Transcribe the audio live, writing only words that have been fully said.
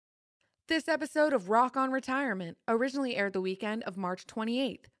This episode of Rock on Retirement originally aired the weekend of March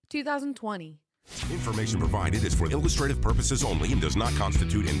 28th, 2020. Information provided is for illustrative purposes only and does not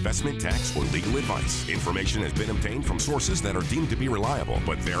constitute investment, tax, or legal advice. Information has been obtained from sources that are deemed to be reliable,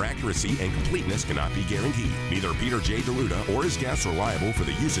 but their accuracy and completeness cannot be guaranteed. Neither Peter J. DeRuda or his guests are liable for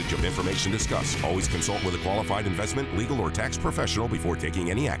the usage of information discussed. Always consult with a qualified investment, legal, or tax professional before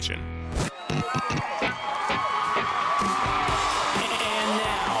taking any action.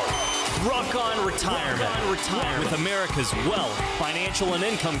 Rock on Retirement. With America's wealth, financial, and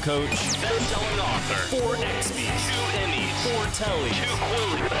income coach, best-selling author, 4 XBs, 2 Emmys, 4 Tellys, 2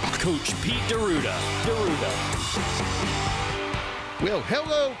 Quillies, Coach Pete DeRuda. Well,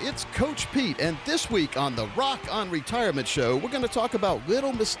 hello, it's Coach Pete, and this week on the Rock on Retirement show, we're going to talk about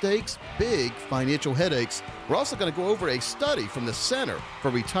little mistakes, big financial headaches. We're also going to go over a study from the Center for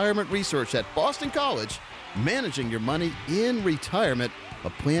Retirement Research at Boston College, Managing Your Money in Retirement, a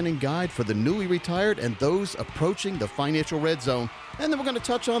planning guide for the newly retired and those approaching the financial red zone. And then we're going to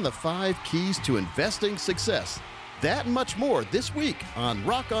touch on the 5 keys to investing success. That and much more this week on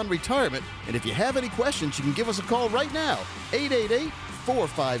Rock on Retirement. And if you have any questions, you can give us a call right now,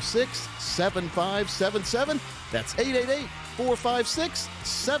 888-456-7577. That's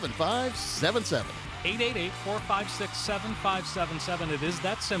 888-456-7577. 888-456-7577. It is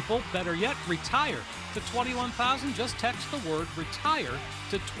that simple. Better yet, retire to 21,000. Just text the word retire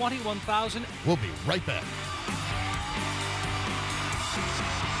to 21,000. We'll be right back.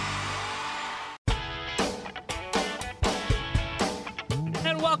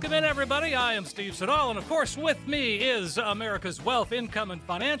 Welcome in, everybody. I am Steve Siddall, and of course, with me is America's wealth, income, and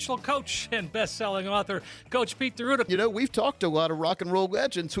financial coach and best-selling author, Coach Pete DeRuda. You know, we've talked to a lot of rock and roll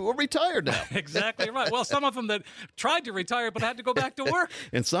legends who are retired now. Exactly right. Well, some of them that tried to retire but had to go back to work.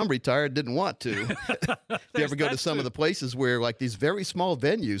 And some retired didn't want to. You ever go to some of the places where, like these very small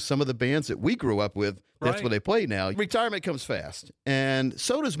venues, some of the bands that we grew up with, that's right, where they play now. Retirement comes fast. And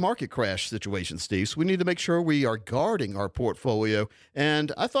so does market crash situations, Steve. So we need to make sure we are guarding our portfolio.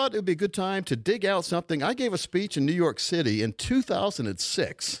 And I thought it would be a good time to dig out something. I gave a speech in New York City in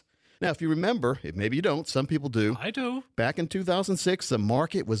 2006. Now, if you remember, maybe you don't, some people do. I do. Back in 2006, the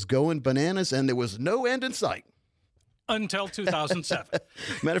market was going bananas and there was no end in sight. Until 2007.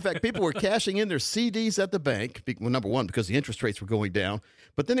 Matter of fact, people were cashing in their CDs at the bank, well, number one, because the interest rates were going down,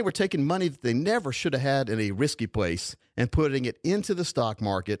 but then they were taking money that they never should have had in a risky place and putting it into the stock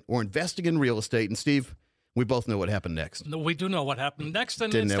market or investing in real estate. And Steve, we both know what happened next. No, we do know what happened next,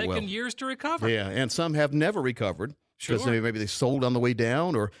 and it's taken years to recover. Yeah, and some have never recovered. Sure. Because maybe they sold on the way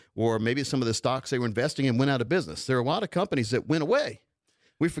down, or maybe some of the stocks they were investing in went out of business. There are a lot of companies that went away.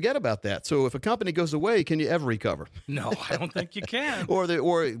 We forget about that. So if a company goes away, can you ever recover? No, I don't think you can. or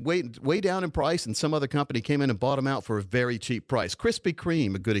way down in price, and some other company came in and bought them out for a very cheap price. Krispy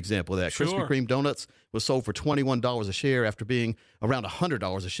Kreme, a good example of that. Sure. Krispy Kreme donuts was sold for $21 a share after being around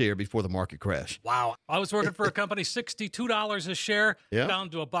 $100 a share before the market crash. Wow. I was working for a company, $62 a share,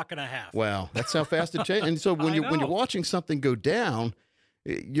 down to $1.50. Wow. That's how fast it changed. And so when you're watching something go down,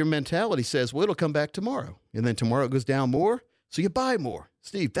 your mentality says, well, it'll come back tomorrow. And then tomorrow it goes down more. So you buy more.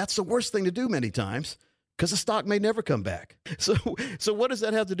 Steve, that's the worst thing to do many times because the stock may never come back. So what does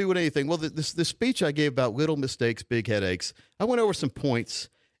that have to do with anything? Well, the speech I gave about little mistakes, big headaches, I went over some points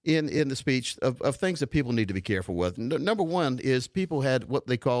in the speech of things that people need to be careful with. Number one is people had what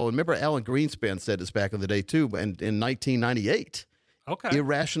they call, remember Alan Greenspan said this back in the day too, in 1998,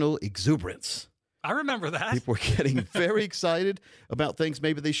 irrational exuberance. I remember that. People were getting very excited about things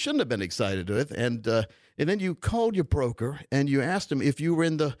maybe they shouldn't have been excited with, and then you called your broker and you asked them if you were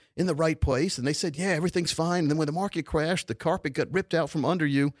in the right place, and they said, yeah, everything's fine. And then when the market crashed, the carpet got ripped out from under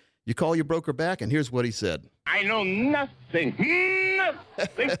you. You call your broker back, and here's what he said. I know nothing.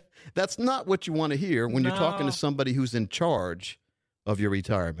 Nothing. That's not what you want to hear when you're talking to somebody who's in charge of your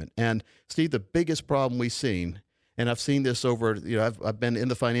retirement. And Steve, the biggest problem we've seen, and I've seen this over, I've been in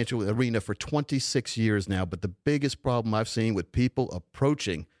the financial arena for 26 years now, but the biggest problem I've seen with people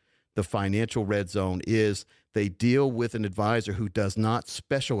approaching the financial red zone is they deal with an advisor who does not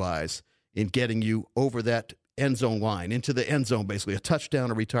specialize in getting you over that end zone line, into the end zone, basically, a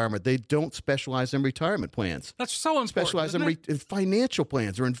touchdown of retirement. They don't specialize in retirement plans. That's so important. Specialize in financial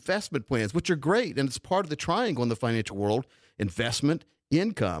plans or investment plans, which are great, and it's part of the triangle in the financial world: investment,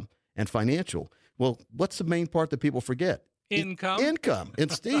 income, and financial. Well, what's the main part that people forget? Income. Income.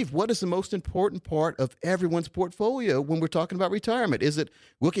 And Steve, what is the most important part of everyone's portfolio when we're talking about retirement? Is it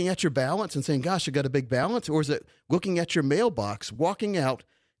looking at your balance and saying, gosh, I got a big balance? Or is it looking at your mailbox, walking out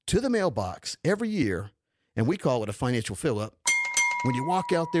to the mailbox every year, and we call it a financial fill-up, When you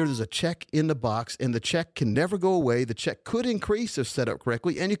walk out there, there's a check in the box, and the check can never go away. The check could increase if set up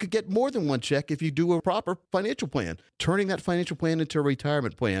correctly, and you could get more than one check if you do a proper financial plan. Turning that financial plan into a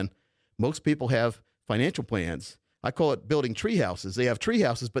retirement plan. Most people have financial plans. I call it building tree houses. They have tree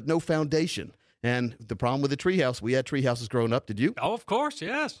houses, but no foundation. And the problem with a tree house, we had tree houses growing up. Did you? Oh, of course,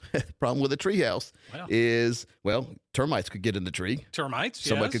 yes. The problem with a tree house is, termites could get in the tree. Termites,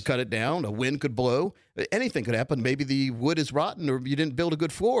 Somebody could cut it down. A wind could blow. Anything could happen. Maybe the wood is rotten or you didn't build a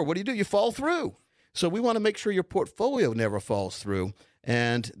good floor. What do? You fall through. So we want to make sure your portfolio never falls through.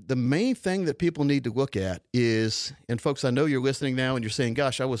 And the main thing that people need to look at is, and folks, I know you're listening now and you're saying,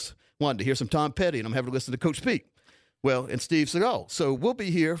 gosh, I was wanting to hear some Tom Petty and I'm having to listen to Coach Pete. Well, and Steve Segal. So we'll be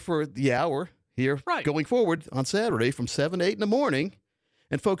here for the hour here going forward on Saturday from 7 to 8 in the morning.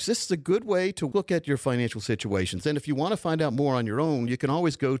 And folks, this is a good way to look at your financial situations. And if you want to find out more on your own, you can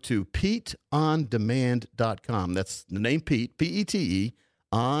always go to PeteOnDemand.com. That's the name Pete, P-E-T-E,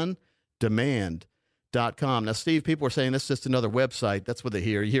 ondemand.com. Now, Steve, people are saying that's just another website. That's what they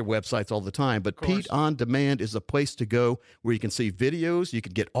hear. You hear websites all the time. But Pete On Demand is a place to go where you can see videos. You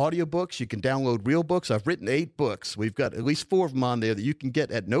can get audiobooks. You can download real books. I've written 8 books. We've got at least 4 of them on there that you can get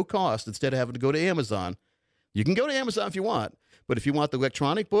at no cost instead of having to go to Amazon. You can go to Amazon if you want. But if you want the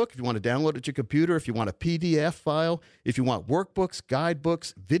electronic book, if you want to download it at your computer, if you want a PDF file, if you want workbooks,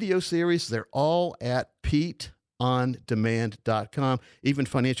 guidebooks, video series, they're all at PeteOnDemand.com. Even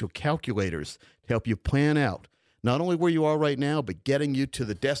financial calculators to help you plan out not only where you are right now, but getting you to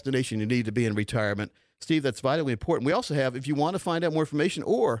the destination you need to be in retirement. Steve, that's vitally important. We also have, if you want to find out more information,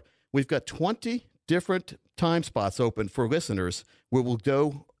 or we've got 20 different time spots open for listeners where we'll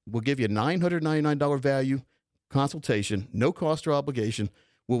give you a $999 value consultation, no cost or obligation,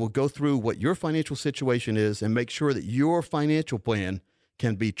 where we'll go through what your financial situation is and make sure that your financial plan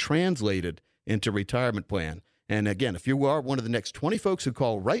can be translated into retirement plan. And again, if you are one of the next 20 folks who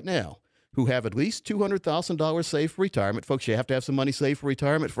call right now who have at least $200,000 saved for retirement, folks, you have to have some money saved for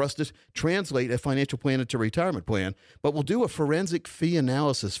retirement for us to translate a financial plan into a retirement plan. But we'll do a forensic fee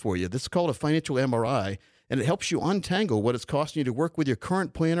analysis for you. This is called a financial MRI, and it helps you untangle what it's costing you to work with your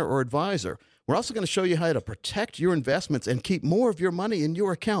current planner or advisor. We're also going to show you how to protect your investments and keep more of your money in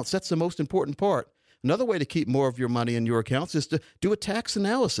your accounts. That's the most important part. Another way to keep more of your money in your accounts is to do a tax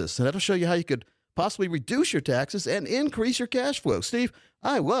analysis, and that'll show you how you could possibly reduce your taxes and increase your cash flow. Steve,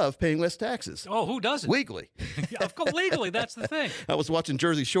 I love paying less taxes. Oh, who doesn't? Legally. Of course, legally, that's the thing. I was watching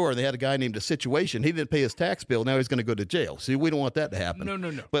Jersey Shore, and they had a guy named A Situation. He didn't pay his tax bill. Now he's going to go to jail. See, we don't want that to happen.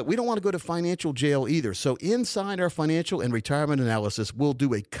 No. But we don't want to go to financial jail either. So inside our financial and retirement analysis, we'll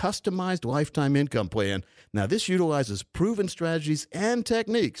do a customized lifetime income plan. Now, this utilizes proven strategies and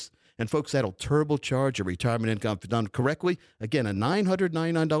techniques. And folks, that'll turbocharge your retirement income if done correctly. Again, a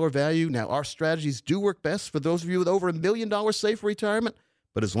 $999 value. Now, our strategies do work best for those of you with over $1 million saved for retirement.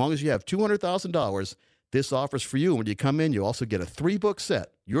 But as long as you have $200,000, this offers for you. And when you come in, you also get a 3-book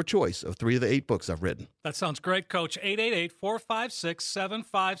set, your choice of 3 of the 8 books I've written. That sounds great, Coach.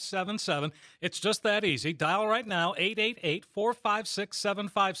 888-456-7577. It's just that easy. Dial right now,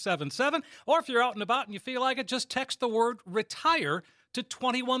 888-456-7577. Or if you're out and about and you feel like it, just text the word RETIRE to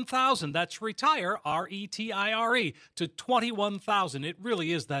 21,000. That's retire, R-E-T-I-R-E, to 21,000. It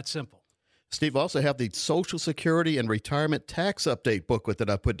really is that simple. Steve, I also have the Social Security and Retirement Tax Update booklet that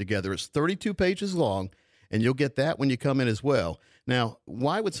I put together. It's 32 pages long, and you'll get that when you come in as well. Now,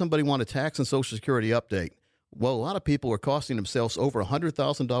 why would somebody want a tax and Social Security update? Well, a lot of people are costing themselves over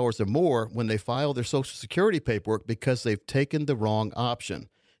 $100,000 or more when they file their Social Security paperwork because they've taken the wrong option.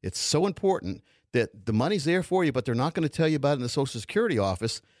 It's so important that the money's there for you, but they're not going to tell you about it in the Social Security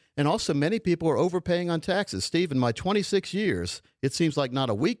office. And also, many people are overpaying on taxes. Steve, in my 26 years, it seems like not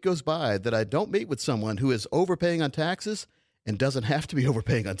a week goes by that I don't meet with someone who is overpaying on taxes and doesn't have to be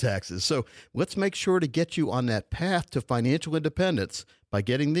overpaying on taxes. So let's make sure to get you on that path to financial independence by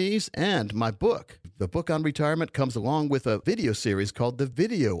getting these and my book. The book on retirement comes along with a video series called The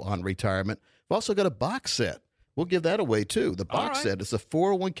Video on Retirement. I've also got a box set. We'll give that away, too. The box set is a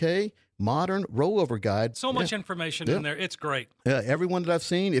 401k modern rollover guide. So much information in there. It's great. Everyone that I've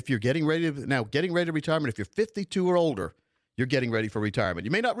seen, if you're getting ready to retirement, if you're 52 or older, you're getting ready for retirement.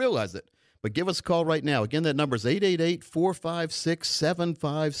 You may not realize it, but give us a call right now. Again, that number is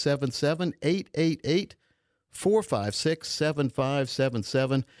 888-456-7577,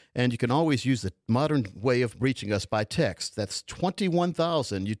 888-456-7577. And you can always use the modern way of reaching us by text. That's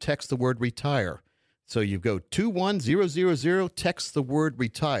 21,000. You text the word retire. So you go 21000, text the word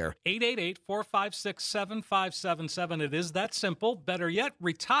retire. 888-456-7577. It is that simple. Better yet,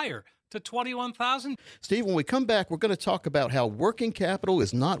 retire to 21,000. Steve, when we come back, we're going to talk about how working capital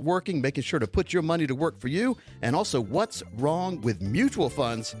is not working, making sure to put your money to work for you, and also what's wrong with mutual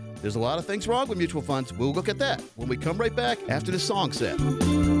funds. There's a lot of things wrong with mutual funds. We'll look at that when we come right back after this song set.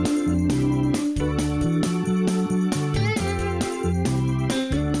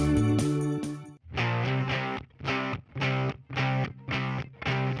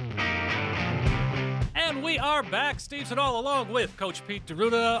 Back, Steve Siddall, along with Coach Pete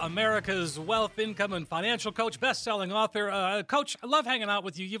D'Arruda, America's wealth, income, and financial coach, best-selling author. Coach, I love hanging out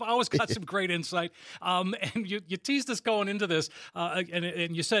with you. You've always got some great insight. And you teased us going into this,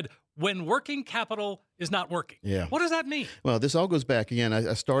 and you said, when working capital is not working. Yeah. What does that mean? Well, this all goes back again.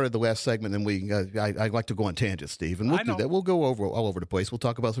 I started the last segment, and I like to go on tangents, Steve, and we'll do that. We'll go all over the place. We'll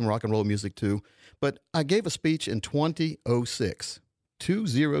talk about some rock and roll music too. But I gave a speech in 2006.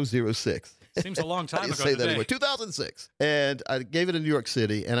 Seems a long time ago. Say that anyway. 2006, and I gave it in New York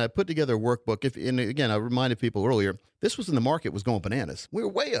City, and I put together a workbook. And again, I reminded people earlier, this was when the market was going bananas. We were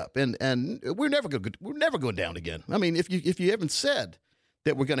way up, and we're never going down again. I mean, if you haven't said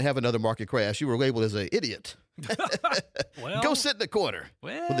that we're going to have another market crash, you were labeled as an idiot. Well, go sit in the corner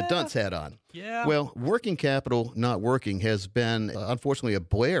with the dunce hat on. Yeah. Well, working capital not working has been, unfortunately, a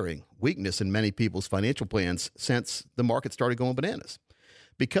blaring weakness in many people's financial plans since the market started going bananas.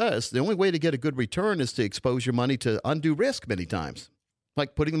 Because the only way to get a good return is to expose your money to undue risk many times,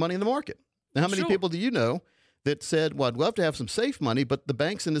 like putting the money in the market. Now, how many people do you know that said, well, I'd love to have some safe money, but the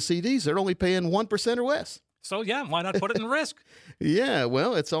banks and the CDs, they're only paying 1% or less. So, yeah, why not put it in risk? Yeah,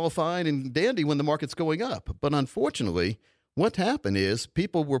 well, it's all fine and dandy when the market's going up. But unfortunately, what happened is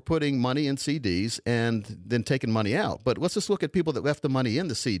people were putting money in CDs and then taking money out. But let's just look at people that left the money in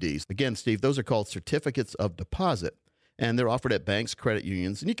the CDs. Again, Steve, those are called certificates of deposit. And they're offered at banks, credit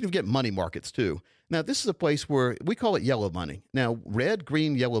unions, and you can get money markets too. Now, this is a place where we call it yellow money. Now, red,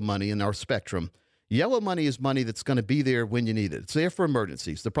 green, yellow money in our spectrum. Yellow money is money that's going to be there when you need it. It's there for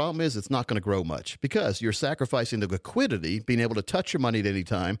emergencies. The problem is it's not going to grow much because you're sacrificing the liquidity, being able to touch your money at any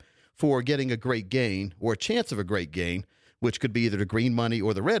time, for getting a great gain or a chance of a great gain, which could be either the green money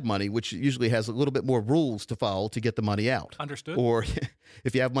or the red money, which usually has a little bit more rules to follow to get the money out. Understood. Or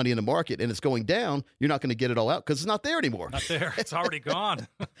if you have money in the market and it's going down, you're not going to get it all out because it's not there anymore. Not there. It's already gone.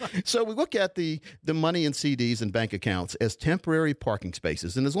 So we look at the money in CDs and bank accounts as temporary parking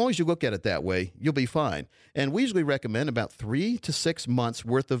spaces. And as long as you look at it that way, you'll be fine. And we usually recommend about 3 to 6 months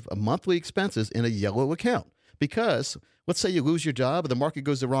worth of monthly expenses in a yellow account. Because let's say you lose your job and the market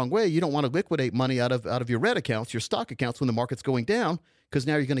goes the wrong way, you don't want to liquidate money out of your red accounts, your stock accounts when the market's going down, because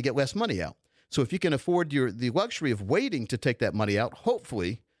now you're going to get less money out. So if you can afford the luxury of waiting to take that money out,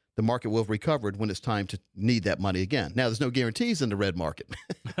 hopefully the market will have recovered when it's time to need that money again. Now, there's no guarantees in the red market.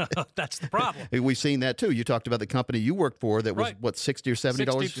 That's the problem. We've seen that too. You talked about the company you worked for that was, what, $60 or $70?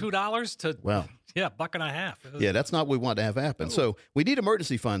 $62 to, wow. Yeah, $1.50. Yeah, that's not what we want to have happen. Ooh. So we need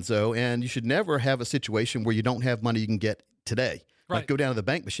emergency funds, though, and you should never have a situation where you don't have money you can get today. Right. Like go down to the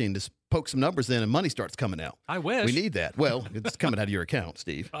bank machine, just poke some numbers in, and money starts coming out. I wish. We need that. Well, it's coming out of your account,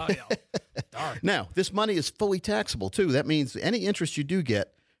 Steve. Oh, yeah. Darn. Now, this money is fully taxable, too. That means any interest you do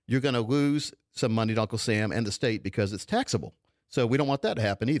get, you're going to lose some money to Uncle Sam and the state because it's taxable. So we don't want that to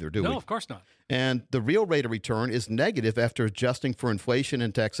happen either, do we? No, of course not. And the real rate of return is negative after adjusting for inflation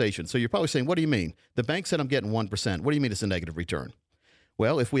and taxation. So you're probably saying, what do you mean? The bank said I'm getting 1%. What do you mean it's a negative return?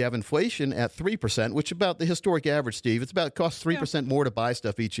 Well, if we have inflation at 3%, which is about the historic average, Steve, it costs 3% more to buy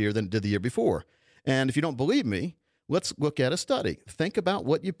stuff each year than it did the year before. And if you don't believe me, let's look at a study. Think about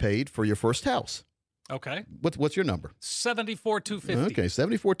what you paid for your first house. Okay. What's your number? $74,250. Okay,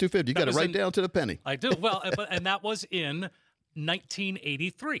 $74,250. You got it right down to the penny. I do. Well, and that was in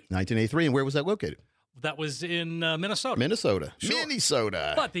 1983. 1983. And where was that located? That was in Minnesota. Minnesota. Sure.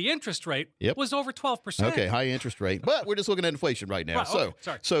 Minnesota. But the interest rate was over 12%. Okay, high interest rate. But we're just looking at inflation right now. Right,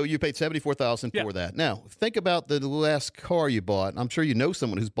 okay, so you paid $74,000 for that. Now, think about the last car you bought. I'm sure you know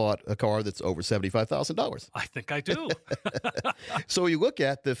someone who's bought a car that's over $75,000. I think I do. So you look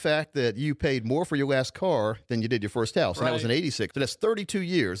at the fact that you paid more for your last car than you did your first house. And that was in 86. So that's 32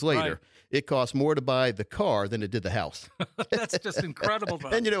 years later. Right. It costs more to buy the car than it did the house. That's just incredible, though.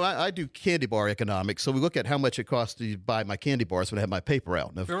 And, I do candy bar economics. So we look at how much it costs to buy my candy bars when I have my paper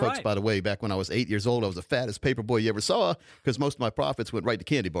out. Now, You're folks, right. by the way, back when I was 8 years old, I was the fattest paper boy you ever saw because most of my profits went right to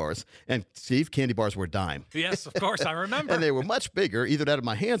candy bars. And Steve, candy bars were a dime. Yes, of course, I remember. And they were much bigger. Either that or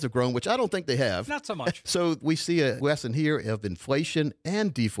my hands have grown, which I don't think they have. Not so much. So we see a lesson here of inflation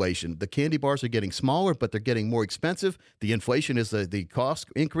and deflation. The candy bars are getting smaller, but they're getting more expensive. The inflation is the cost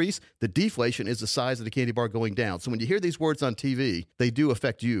increase. The deflation is the size of the candy bar going down. So when you hear these words on TV, they do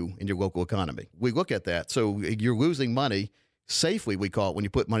affect you in your local economy. We look at that. So you're losing money safely, we call it, when you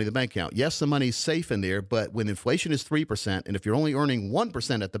put money in the bank account. Yes, the money's safe in there, but when inflation is 3%, and if you're only earning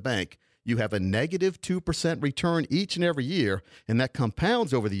 1% at the bank, you have a negative 2% return each and every year, and that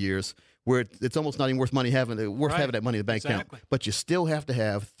compounds over the years where it's almost not even worth having that money in the bank account. But you still have to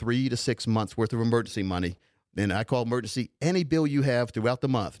have 3 to 6 months worth of emergency money. And I call emergency any bill you have throughout the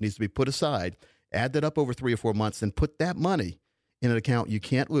month needs to be put aside. Add that up over 3 or 4 months, and put that money in an account you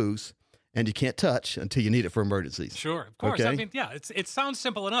can't lose and you can't touch until you need it for emergencies. Sure, of course. Okay? I mean, yeah, it sounds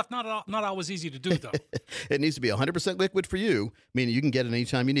simple enough. Not always easy to do, though. It needs to be 100% liquid for you, meaning you can get it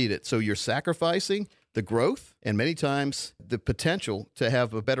anytime you need it. So you're sacrificing the growth and many times the potential to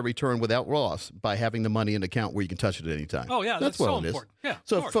have a better return without loss by having the money in an account where you can touch it at any time. Oh, yeah, that's what so it is. important. Yeah,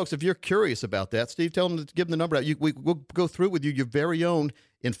 So, of course. folks, if you're curious about that, Steve, tell them to give them the number out. We'll go through with you your very own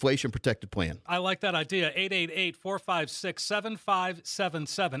inflation-protected plan. I like that idea.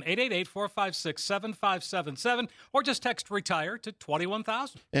 888-456-7577. 888-456-7577. Or just text RETIRE to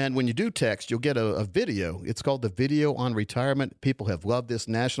 21,000. And when you do text, you'll get a video. It's called the Video on Retirement. People have loved this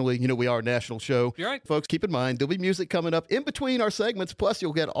nationally. You know, we are a national show. You're right. Folks, keep in mind, there'll be music coming up in between our segments. Plus,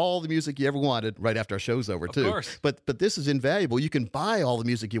 you'll get all the music you ever wanted right after our show's over, too. Of course. But this is invaluable. You can buy all the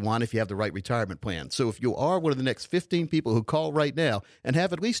music you want if you have the right retirement plan. So if you are one of the next 15 people who call right now and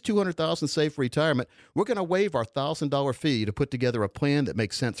have at least $200,000 saved for retirement, we're going to waive our $1,000 fee to put together a plan that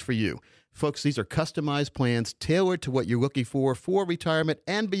makes sense for you. Folks, these are customized plans tailored to what you're looking for retirement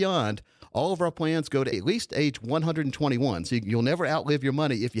and beyond. All of our plans go to at least age 121, so you'll never outlive your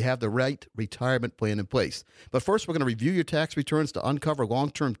money if you have the right retirement plan in place. But first, we're going to review your tax returns to uncover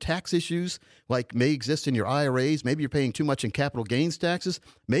long-term tax issues like may exist in your IRAs. Maybe you're paying too much in capital gains taxes.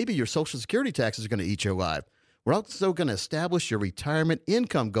 Maybe your Social Security taxes are going to eat you alive. We're also going to establish your retirement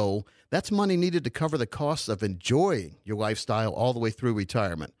income goal. That's money needed to cover the costs of enjoying your lifestyle all the way through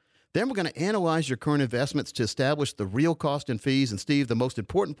retirement. Then we're going to analyze your current investments to establish the real cost and fees. And Steve, the most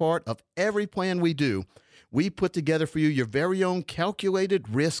important part of every plan we do, we put together for you your very own calculated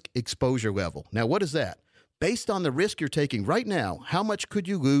risk exposure level. Now, what is that? Based on the risk you're taking right now, how much could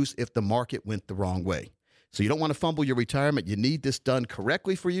you lose if the market went the wrong way? So you don't want to fumble your retirement. You need this done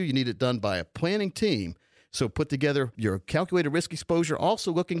correctly for you. You need it done by a planning team. So put together your calculated risk exposure,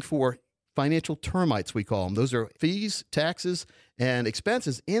 also looking for financial termites, we call them. Those are fees, taxes, and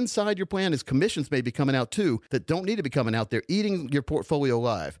expenses inside your plan as commissions may be coming out too that don't need to be coming out. They're eating your portfolio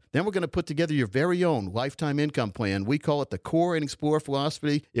alive. Then we're going to put together your very own lifetime income plan. We call it the Core and Explore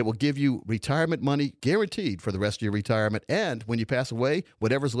philosophy. It will give you retirement money guaranteed for the rest of your retirement. And when you pass away,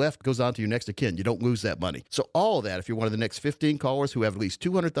 whatever's left goes on to your next of kin. You don't lose that money. So all of that, if you're one of the next 15 callers who have at least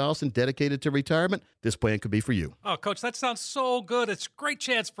 $200,000 dedicated to retirement, this plan could be for you. Oh, Coach, that sounds so good. It's a great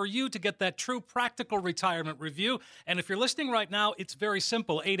chance for you to get that true practical retirement review. And if you're listening right now, it's very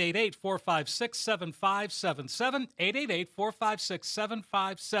simple. 888-456-7577.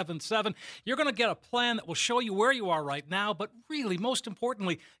 888-456-7577. You're going to get a plan that will show you where you are right now, but really, most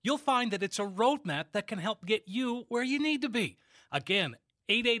importantly, you'll find that it's a roadmap that can help get you where you need to be. Again,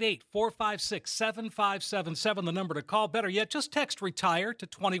 888-456-7577, the number to call. Better yet, just text RETIRE to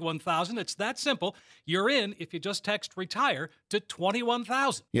 21,000. It's that simple. You're in if you just text RETIRE to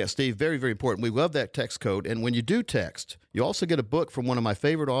 21,000. Yeah, Steve, very, very important. We love that text code. And when you do text, you also get a book from one of my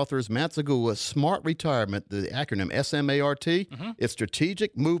favorite authors, Matt Zagula, Smart Retirement, the acronym SMART. It's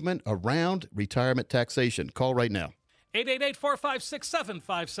Strategic Movement Around Retirement Taxation. Call right now.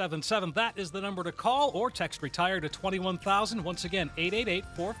 888-456-7577. That is the number to call, or text RETIRE to 21,000. Once again,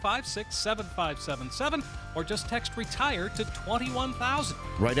 888-456-7577, or just text RETIRE to 21,000.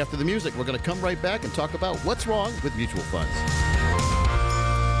 Right after the music, we're going to come right back and talk about what's wrong with mutual funds.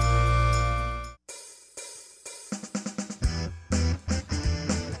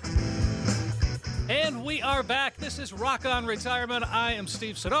 And we are back. This is Rock On Retirement. I am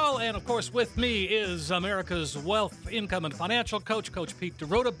Steve Siddall, and of course with me is America's wealth, income, and financial coach, Coach Pete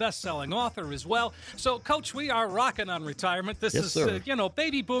D'Arruda, best-selling author as well. So, Coach, we are rocking on retirement. This Yes, is, sir.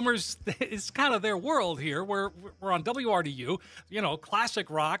 Baby boomers, it's kind of their world here. We're on WRDU, classic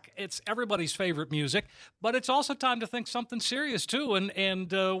rock. It's everybody's favorite music, but it's also time to think something serious, too,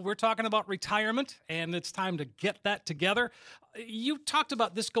 and we're talking about retirement, and it's time to get that together. You talked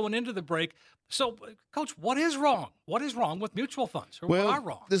about this going into the break. So, Coach, what is wrong? What is wrong with mutual funds? Or Well, what are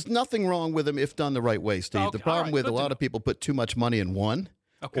wrong? there's nothing wrong with them if done the right way, Steve. Okay, The problem all right, with a good to lot know. of people put too much money in one,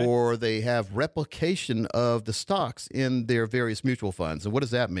 Okay. or they have replication of the stocks in their various mutual funds. And what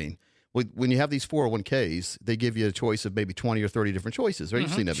does that mean? When you have these 401ks, they give you a choice of maybe 20 or 30 different choices, right?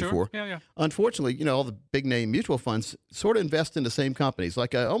 You've seen that Sure. before. Yeah. Unfortunately, all the big name mutual funds sort of invest in the same companies.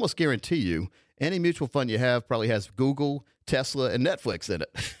 Like I almost guarantee you, any mutual fund you have probably has Google, Tesla, and Netflix in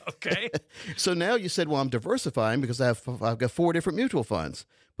it. Okay. So now you said, well, I'm diversifying because I've got 4 different mutual funds.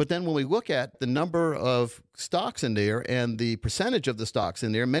 But then when we look at the number of stocks in there and the percentage of the stocks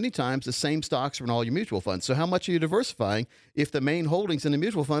in there, many times the same stocks are in all your mutual funds. So how much are you diversifying if the main holdings in the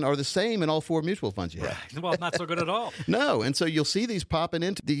mutual fund are the same in all 4 mutual funds you have? Well, not so good at all. No, and so you'll see these popping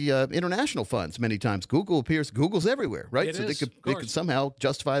into the international funds many times. Google's everywhere, right? It so is, they of could course. somehow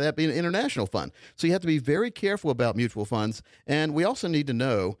justify that being an international fund. So you have to be very careful about mutual funds, and we also need to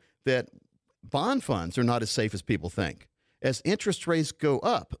know that bond funds are not as safe as people think. As interest rates go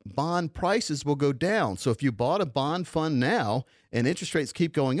up, bond prices will go down. So if you bought a bond fund now and interest rates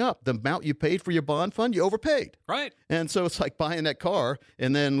keep going up, the amount you paid for your bond fund, you overpaid. Right. And so it's like buying that car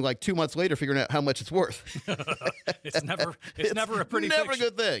and then like 2 months later figuring out how much it's worth. It's never a pretty Never picture.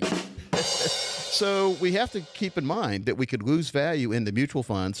 a good thing. So we have to keep in mind that we could lose value in the mutual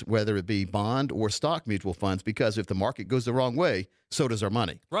funds, whether it be bond or stock mutual funds, because if the market goes the wrong way, so does our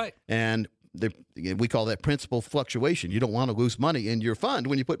money. Right. And we call that principal fluctuation. You don't want to lose money in your fund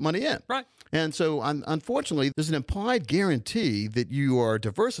when you put money in. Right. And so, unfortunately, there's an implied guarantee that you are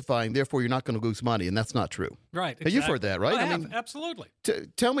diversifying, therefore you're not going to lose money, and that's not true. Right. Hey, you've heard that, right? I have, absolutely.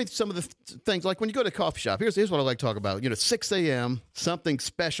 Tell me some of the things, like when you go to a coffee shop, here's what I like to talk about. 6 a.m., something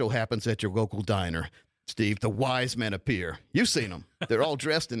special happens at your local diner. Steve, the wise men appear. You've seen them. They're all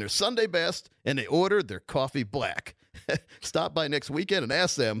dressed in their Sunday best, and they order their coffee black. Stop by next weekend and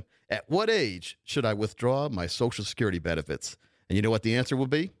ask them, at what age should I withdraw my Social Security benefits? And you know what the answer will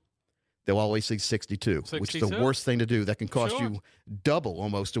be? They'll always say 62, which is the 62? worst thing to do. That can cost Sure. you double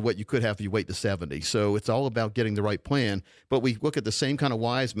almost to what you could have if you wait to 70. So it's all about getting the right plan. But we look at the same kind of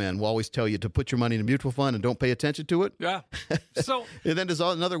wise men will always tell you to put your money in a mutual fund and don't pay attention to it. Yeah. So And then there's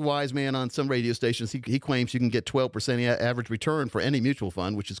another wise man on some radio stations. He claims you can get 12% average return for any mutual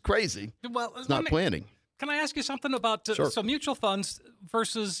fund, which is crazy. well, It's not planning. Can I ask you something about Sure. so mutual funds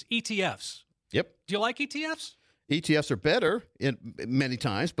versus ETFs? Yep. Do you like ETFs? ETFs are better many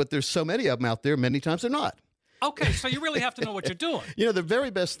times, but there's so many of them out there, many times they're not. Okay, so you really have to know what you're doing. The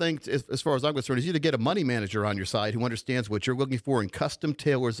very best thing, as far as I'm concerned, is you to get a money manager on your side who understands what you're looking for and custom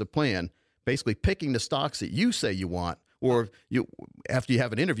tailors a plan, basically picking the stocks that you say you want, or after you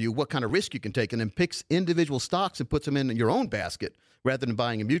have an interview, what kind of risk you can take, and then picks individual stocks and puts them in your own basket rather than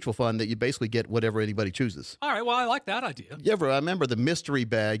buying a mutual fund that you basically get whatever anybody chooses. All right, well, I like that idea. I remember the mystery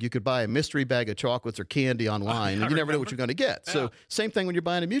bag. You could buy a mystery bag of chocolates or candy online, and you never know what you're going to get. Yeah. So same thing when you're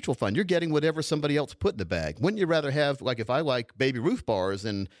buying a mutual fund. You're getting whatever somebody else put in the bag. Wouldn't you rather have, like if I like Baby Ruth bars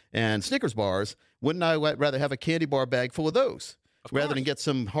and Snickers bars, wouldn't I rather have a candy bar bag full of those? Rather than get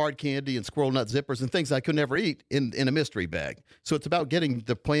some hard candy and squirrel nut zippers and things I could never eat in a mystery bag. So it's about getting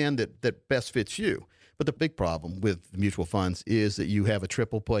the plan that best fits you. But the big problem with mutual funds is that you have a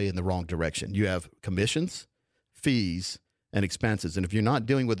triple play in the wrong direction. You have commissions, fees, and expenses. And if you're not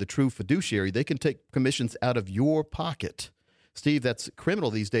dealing with the true fiduciary, they can take commissions out of your pocket. Steve, that's criminal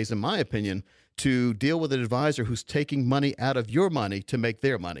these days, in my opinion, to deal with an advisor who's taking money out of your money to make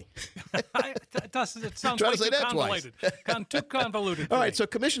their money. It sounds Try to like say too that twice. convoluted. Too convoluted. for All me. right, so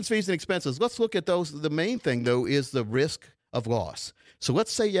commissions, fees, and expenses. Let's look at those. The main thing, though, is the risk of loss. So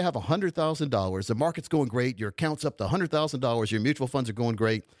let's say you have $100,000. The market's going great. Your account's up to $100,000. Your mutual funds are going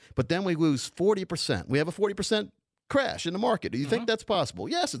great. But then we lose 40%. We have a 40% crash in the market. Do you think that's possible?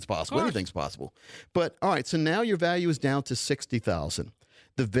 Yes, it's possible. course. Anything's possible. But all right, so now your value is down to $60,000.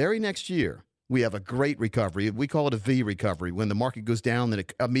 The very next year, we have a great recovery. We call it a V recovery. When the market goes down, then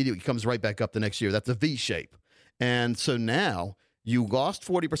it immediately comes right back up the next year. That's a V shape. And so now you lost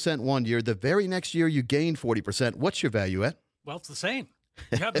 40% one year. The very next year, you gained 40%. What's your value at? Well, it's the same.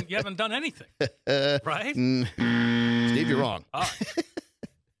 You haven't done anything, right? Steve, you're wrong. All right.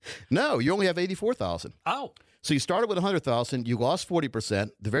 No, you only have 84,000. Oh, So you started with 100,000, you lost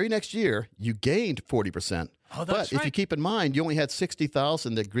 40%. The very next year, you gained 40%. Oh, but that's if you right. keep in mind, you only had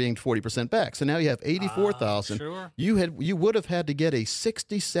 60,000 that gained 40% back. So now you have 84,000. sure. You would have had to get a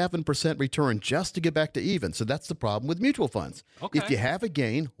 67% return just to get back to even. So that's the problem with mutual funds. Okay. If you have a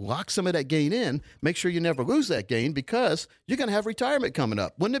gain, lock some of that gain in. Make sure you never lose that gain because you're going to have retirement coming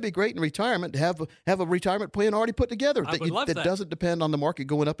up. Wouldn't it be great in retirement to have a retirement plan already put together I would love that. doesn't depend on the market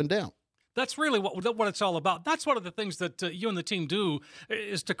going up and down? That's really what it's all about. That's one of the things that you and the team do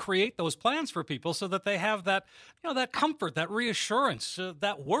is to create those plans for people so that they have that, that comfort, that reassurance,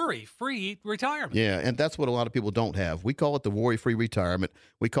 that worry-free retirement. Yeah, and that's what a lot of people don't have. We call it the worry-free retirement.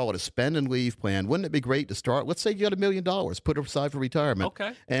 We call it a spend and leave plan. Wouldn't it be great to start? Let's say you got $1 million, put it aside for retirement.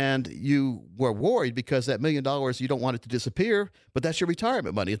 Okay. And you were worried because that $1 million, you don't want it to disappear, but that's your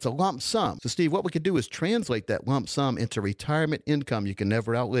retirement money. It's a lump sum. So, Steve, what we could do is translate that lump sum into retirement income you can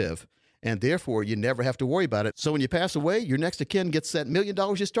never outlive. And therefore, you never have to worry about it. So when you pass away, your next of kin gets that $1 million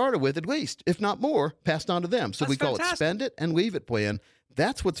you started with, at least, if not more, passed on to them. So we call it spend it and leave it plan.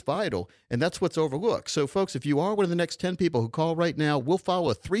 That's what's vital, and that's what's overlooked. So, folks, if you are one of the next 10 people who call right now, we'll follow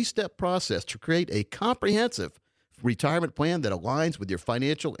a 3-step process to create a comprehensive retirement plan that aligns with your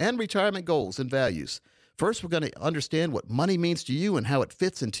financial and retirement goals and values. First, we're going to understand what money means to you and how it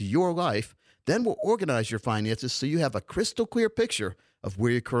fits into your life. Then we'll organize your finances so you have a crystal clear picture of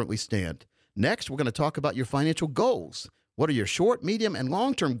where you currently stand. Next, we're going to talk about your financial goals. What are your short, medium, and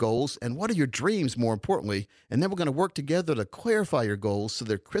long-term goals, and what are your dreams, more importantly? And then we're going to work together to clarify your goals so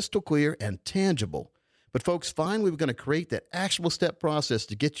they're crystal clear and tangible. But folks, finally, we're going to create that actionable step process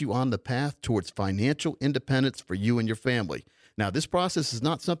to get you on the path towards financial independence for you and your family. Now, this process is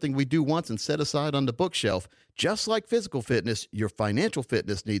not something we do once and set aside on the bookshelf. Just like physical fitness, your financial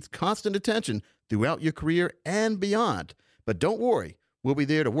fitness needs constant attention throughout your career and beyond. But don't worry. We'll be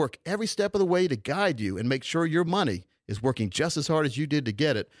there to work every step of the way to guide you and make sure your money is working just as hard as you did to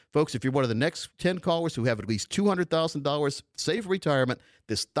get it. Folks, if you're one of the next 10 callers who have at least $200,000 saved for retirement,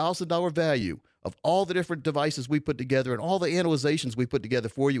 this $1,000 value of all the different devices we put together and all the analyzations we put together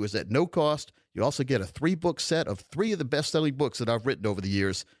for you is at no cost. You also get a 3-book set of 3 of the best-selling books that I've written over the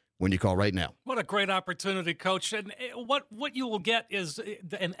years when you call right now. What a great opportunity, Coach. And what you will get is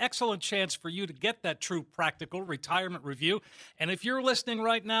an excellent chance for you to get that true practical retirement review. And if you're listening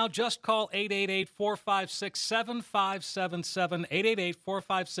right now, just call 888-456-7577,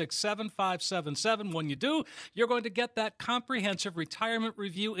 888-456-7577. When you do, you're going to get that comprehensive retirement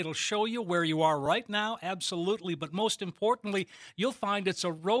review. It'll show you where you are right now, absolutely. But most importantly, you'll find it's a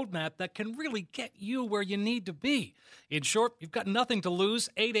roadmap that can really get you where you need to be. In short, you've got nothing to lose.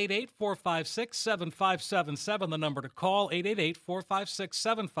 888-456-7577, the number to call,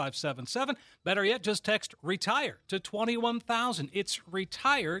 888-456-7577. Better yet, just text RETIRE to 21,000. It's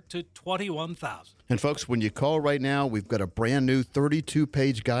RETIRE to 21,000. And folks, when you call right now, we've got a brand new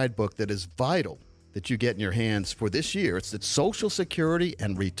 32-page guidebook that is vital that you get in your hands for this year. It's the Social Security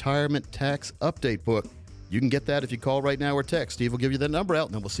and Retirement Tax Update Book. You can get that if you call right now or text. Steve will give you the number out,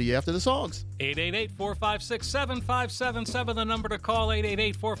 and then we'll see you after the songs. 888-456-7577, the number to call,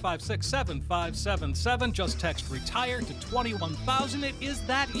 888-456-7577. Just text RETIRE to 21,000. It is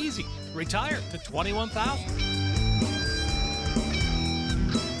that easy. RETIRE to 21,000.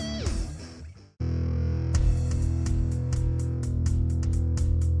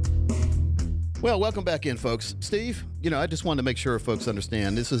 Well, welcome back in, folks. Steve, I just wanted to make sure folks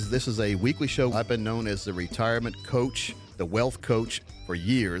understand this is a weekly show. I've been known as the retirement coach, the wealth coach for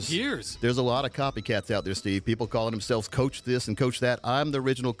years. There's a lot of copycats out there, Steve. People calling themselves coach this and coach that. I'm the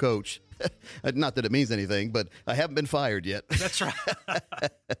original coach. Not that it means anything, but I haven't been fired yet. That's right.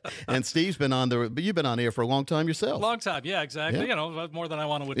 And Steve's been but you've been on air for a long time yourself. Long time, yeah, exactly. Yeah. More than I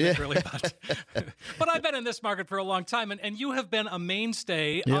want to admit, really. But I've been in this market for a long time, and you have been a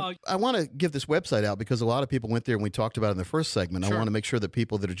mainstay. Yeah. I want to give this website out because a lot of people went there and we talked about it in the first segment. Sure. I want to make sure that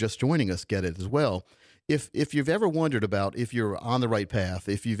people that are just joining us get it as well. If you've ever wondered about if you're on the right path,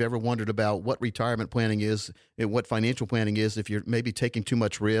 if you've ever wondered about what retirement planning is and what financial planning is, if you're maybe taking too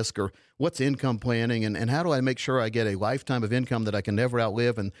much risk, or what's income planning and how do I make sure I get a lifetime of income that I can never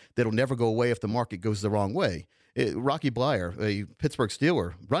outlive and that'll never go away if the market goes the wrong way. Rocky Bleier, a Pittsburgh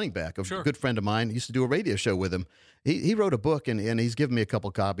Steeler running back, a good friend of mine, used to do a radio show with him. He wrote a book and he's given me a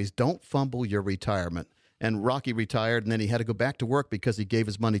couple copies. Don't Fumble Your Retirement. And Rocky retired, and then he had to go back to work because he gave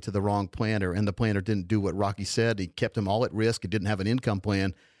his money to the wrong planner, and the planner didn't do what Rocky said. He kept him all at risk. He didn't have an income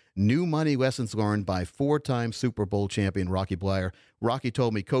plan. New money lessons learned by 4-time Super Bowl champion Rocky Bleier. Rocky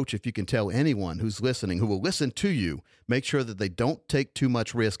told me, Coach, if you can tell anyone who's listening, who will listen to you, make sure that they don't take too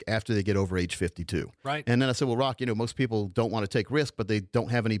much risk after they get over age 52. Right. And then I said, well, Rock, most people don't want to take risk, but they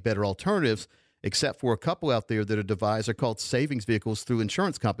don't have any better alternatives, except for a couple out there that are devised. They're called savings vehicles through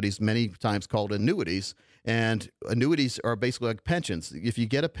insurance companies, many times called annuities. And annuities are basically like pensions. If you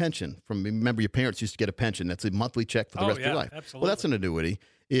get a pension remember your parents used to get a pension. That's a monthly check for the rest of your life. Absolutely. Well, that's an annuity.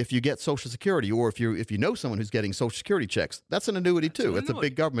 If you get Social Security, or if you know someone who's getting Social Security checks, that's an annuity too. That's a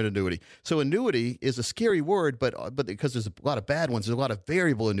big government annuity. So annuity is a scary word, but because there's a lot of bad ones, there's a lot of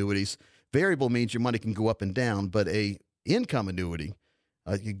variable annuities. Variable means your money can go up and down, but a income annuity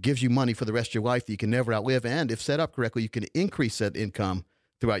It gives you money for the rest of your life that you can never outlive. And if set up correctly, you can increase that income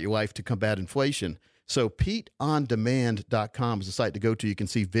throughout your life to combat inflation. So PeteOnDemand.com is the site to go to. You can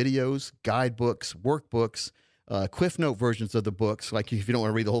see videos, guidebooks, workbooks, Cliff Note versions of the books. Like if you don't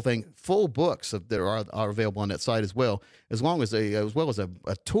want to read the whole thing, full books that are available on that site as well as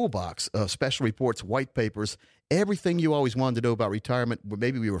a toolbox of special reports, white papers, everything you always wanted to know about retirement.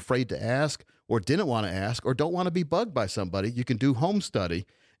 Maybe we were afraid to ask or didn't want to ask or don't want to be bugged by somebody. You can do home study.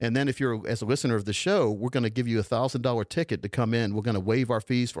 And then if you're, as a listener of the show, we're going to give you a $1,000 ticket to come in. We're going to waive our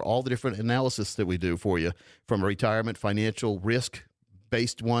fees for all the different analysis that we do for you, from a retirement, financial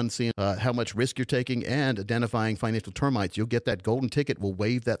risk-based one, seeing how much risk you're taking, and identifying financial termites. You'll get that golden ticket. We'll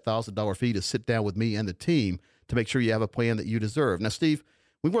waive that $1,000 fee to sit down with me and the team to make sure you have a plan that you deserve. Now, Steve,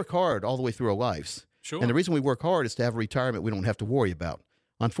 we work hard all the way through our lives. Sure. And the reason we work hard is to have a retirement we don't have to worry about.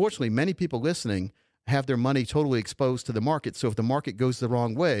 Unfortunately, many people listening have their money totally exposed to the market. So if the market goes the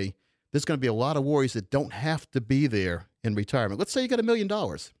wrong way, there's going to be a lot of worries that don't have to be there in retirement. Let's say you got $1 million.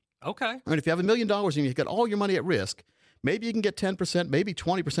 Okay. I mean, if you have $1 million and you've got all your money at risk, maybe you can get 10%, maybe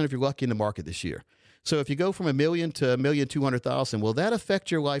 20% if you're lucky in the market this year. So if you go from $1 million to $1,200,000, will that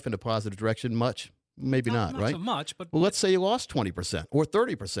affect your life in a positive direction much? Maybe not, right? Not so much, but well, let's say you lost 20% or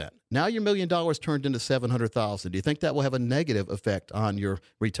 30%. Now your $1 million turned into $700,000. Do you think that will have a negative effect on your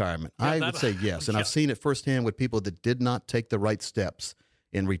retirement? Yeah, I would say yes, and I've seen it firsthand with people that did not take the right steps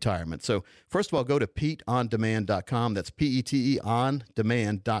in retirement. So first of all, go to PeteOnDemand.com. That's P-E-T-E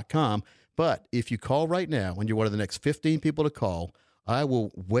ondemand.com. But if you call right now, and you're one of the next 15 people to call, I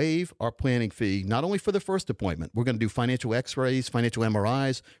will waive our planning fee, not only for the first appointment. We're going to do financial x-rays, financial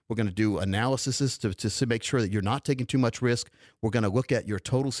MRIs. We're going to do analyses to make sure that you're not taking too much risk. We're going to look at your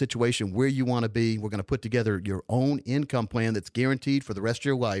total situation, where you want to be. We're going to put together your own income plan that's guaranteed for the rest of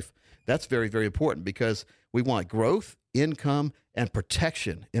your life. That's very, very important because we want growth, income, and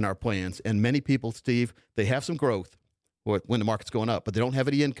protection in our plans. And many people, Steve, they have some growth when the market's going up, but they don't have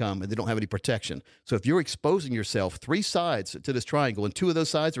any income and they don't have any protection. So if you're exposing yourself 3 sides to this triangle and 2 of those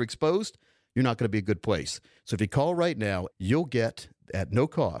sides are exposed, you're not going to be a good place. So if you call right now, you'll get, at no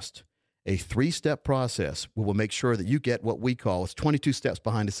cost, a 3-step process where we'll make sure that you get what we call, it's 22 steps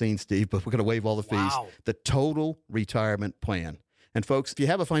behind the scenes, Steve, but we're going to waive all the fees, Wow. the total retirement plan. And folks, if you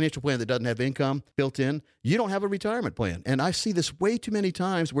have a financial plan that doesn't have income built in, you don't have a retirement plan. And I see this way too many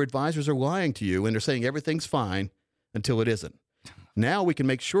times where advisors are lying to you and they're saying everything's fine until it isn't. Now we can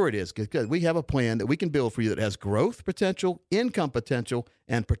make sure it is, because we have a plan that we can build for you that has growth potential, income potential,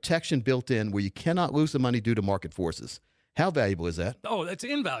 and protection built in where you cannot lose the money due to market forces. How valuable is that? Oh, it's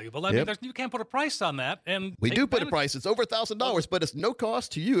invaluable. I mean, you can't put a price on that. And We take do put a advantage- price. It's over $1,000, but it's no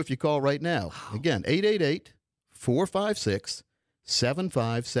cost to you if you call right now. Again,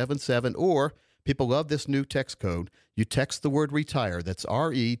 888-456-7577, or people love this new text code. You text the word RETIRE, that's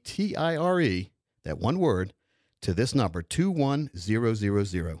R-E-T-I-R-E, that one word, to this number,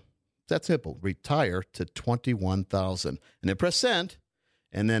 21000. That's simple. Retire to 21,000. And then press send,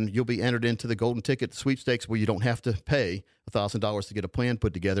 and then you'll be entered into the golden ticket sweepstakes where you don't have to pay $1,000 to get a plan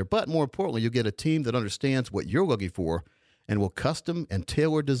put together. But more importantly, you'll get a team that understands what you're looking for and will custom and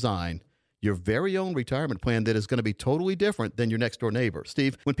tailor design your very own retirement plan that is going to be totally different than your next door neighbor.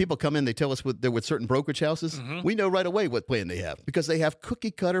 Steve, when people come in, they tell us they're with certain brokerage houses. We know right away what plan they have because they have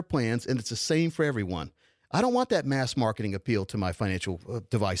cookie cutter plans and it's the same for everyone. I don't want that mass marketing appeal to my financial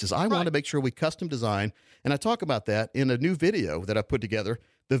devices. I want to make sure we custom design. And I talk about that in a new video that I put together,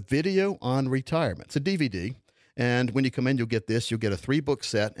 the Video on Retirement. It's a DVD. And when you come in, you'll get this. You'll get a 3-book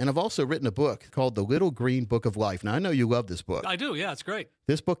set. And I've also written a book called The Little Green Book of Life. Now, I know you love this book. I do. Yeah, it's great.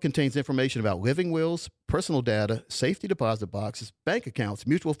 This book contains information about living wills, personal data, safety deposit boxes, bank accounts,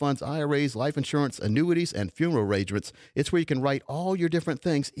 mutual funds, IRAs, life insurance, annuities, and funeral arrangements. It's where you can write all your different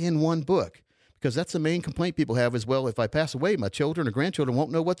things in one book. Because that's the main complaint people have as well. If I pass away, my children or grandchildren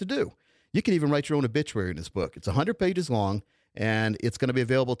won't know what to do. You can even write your own obituary in this book. It's 100 pages long, and it's going to be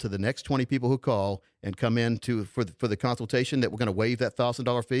available to the next 20 people who call and come in for the consultation that we're going to waive that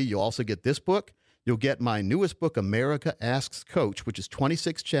 $1,000 fee. You'll also get this book. You'll get my newest book, America Asks Coach, which is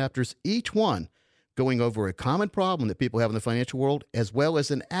 26 chapters, each one going over a common problem that people have in the financial world, as well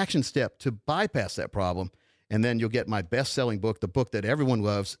as an action step to bypass that problem. And then you'll get my best-selling book, the book that everyone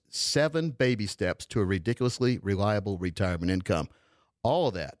loves, 7 Baby Steps to a Ridiculously Reliable Retirement Income. All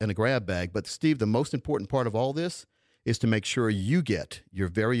of that in a grab bag. But, Steve, the most important part of all this is to make sure you get your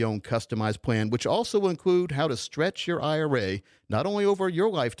very own customized plan, which also will include how to stretch your IRA, not only over your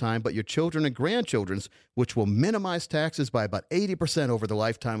lifetime, but your children and grandchildren's, which will minimize taxes by about 80% over the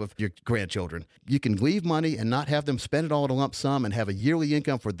lifetime of your grandchildren. You can leave money and not have them spend it all in a lump sum and have a yearly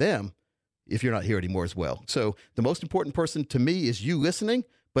income for them if you're not here anymore as well. So the most important person to me is you listening,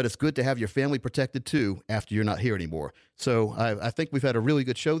 but it's good to have your family protected too after you're not here anymore. So I think we've had a really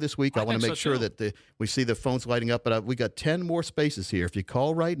good show this week. I want to make sure that we see the phones lighting up, but we got 10 more spaces here. If you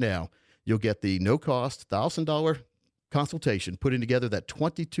call right now, you'll get the no-cost $1,000 consultation, putting together that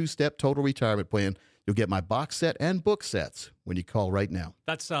 22-step total retirement plan. You'll get my box set and book sets when you call right now.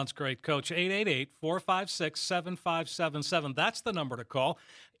 That sounds great, Coach. 888-456-7577. That's the number to call.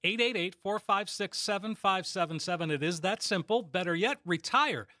 888-456-7577. It is that simple. Better yet,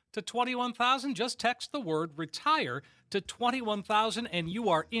 retire to 21,000. Just text the word retire to 21,000 and you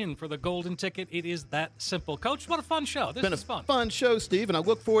are in for the golden ticket. It is that simple. Coach, what a fun show. This is fun. Fun show, Steve, and I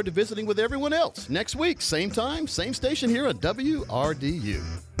look forward to visiting with everyone else next week. Same time, same station here at WRDU.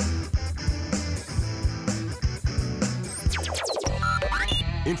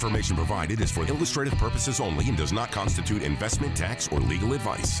 Information provided is for illustrative purposes only and does not constitute investment, tax, or legal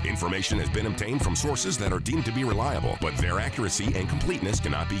advice. Information has been obtained from sources that are deemed to be reliable, but their accuracy and completeness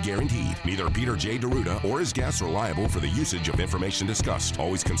cannot be guaranteed. Neither Peter J. D'Arruda or his guests are liable for the usage of information discussed.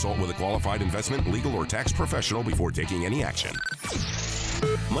 Always consult with a qualified investment, legal, or tax professional before taking any action.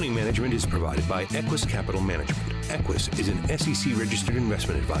 Money management is provided by Equus Capital Management. Equus is an SEC-registered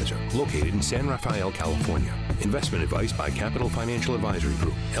investment advisor located in San Rafael, California. Investment advice by Capital Financial Advisory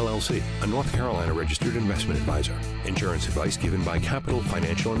Group, LLC, a North Carolina-registered investment advisor. Insurance advice given by Capital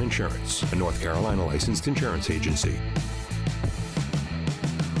Financial and Insurance, a North Carolina licensed insurance agency.